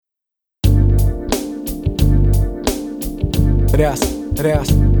raz,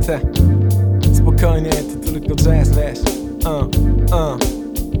 te. Spokojnie, to tylko jazz, wiesz.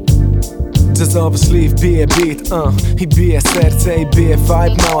 Jazzowy szlif bije beat, i bije serce, i bije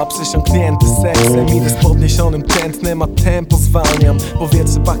vibe. Mała przesiąknięty seksem, idę z podniesionym tętnem, a tempo zwalniam.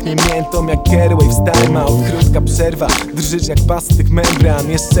 Powietrze pachnie miętą jak Airwaves time out. Krótka przerwa, drżyć jak pas tych membran.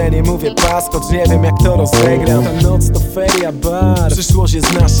 Jeszcze nie mówię pas, choć nie wiem jak to rozegram. Ta noc to feria bar, przyszłość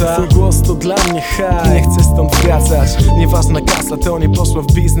jest nasza. Twój głos to dla mnie high, nie chcę stąd wracać. Nieważna kasa, to nie poszło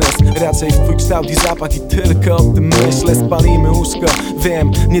w biznes. Raczej w twój kształt i zapach i tylko o tym myślę. Spalimy łóżko,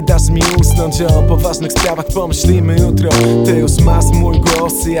 wiem, nie dasz mi usnąć. O poważnych sprawach pomyślimy jutro. Ty już masz mój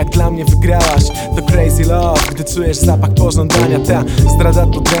głos i jak dla mnie wygrałaś. To crazy love, gdy czujesz zapach pożądania. Ta zdrada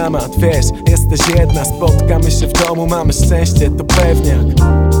to dramat, wiesz, jesteś jedna. Spotkamy się w domu, mamy szczęście, to pewniak.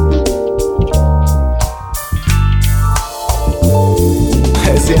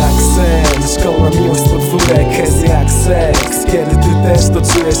 Hez jak sen, szkolna miłość podwórek. Hez jak seks, kiedy ty też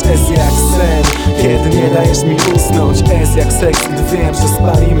to czujesz. Hez jak sen, kiedy nie dajesz mi usnąć. Hez jak seks, gdy wiem, że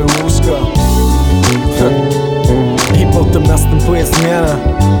spalimy łóżko. I potem następuje zmiana,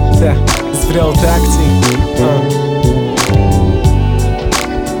 zwrot akcji.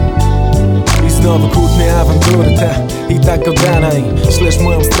 I znowu kłótnie, awantury, i tak od rana. I ślesz w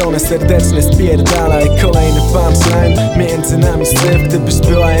moją stronę serdecznie, spierdalaj. Kolejny punchline, między nami syf. Gdybyś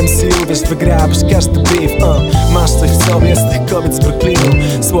była MC, uwierz, wygrałabyś każdy beef. Masz coś w sobie z tych kobiet z Brooklynu.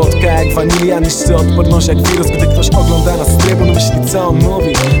 Słodka jak wanilia, niszczy odporność jak wirus. Gdy ktoś ogląda nas z trybun, myśli co on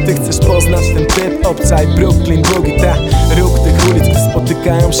mówi. Ty chcesz poznać ten typ, obczaj Brooklyn Boogie. Róg tych ulic, gdy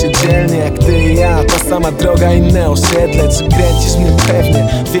spotykają się dzielnie jak ty i ja. Ta sama droga, inne osiedle. Czy kręcisz mnie? Pewnie,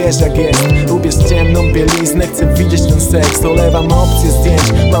 wiesz jak jest. Ubierz ciemną bieliznę, chcę widzieć ten seks. Olewam opcje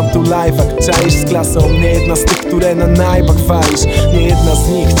zdjęć, mam tu live'ak. Czaisz z klasą, nie jedna z tych, które na najbach walisz. Nie jedna z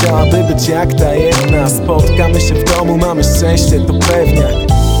nich chciałaby być jak ta jedna. Spotkamy się w domu, mamy szczęście, to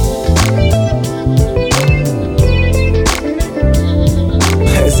pewniak.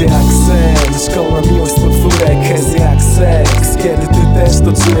 Hez jak sen, szkolna miłość podwórek. Hez jak seks, kiedy ty też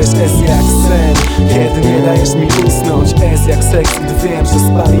to czujesz. Hez jak sen, kiedy nie dajesz mi usnąć. Hez jak seks, gdy wiem, że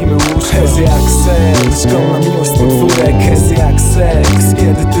spalimy łóżko. Hez jak sen, szkolna miłość podwórek. Hez jak seks,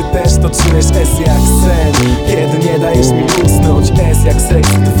 kiedy ty też to czujesz. Hez jak sen, kiedy nie dajesz mi usnąć. Hez jak seks,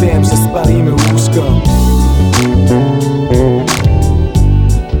 gdy wiem, że spalimy łóżko.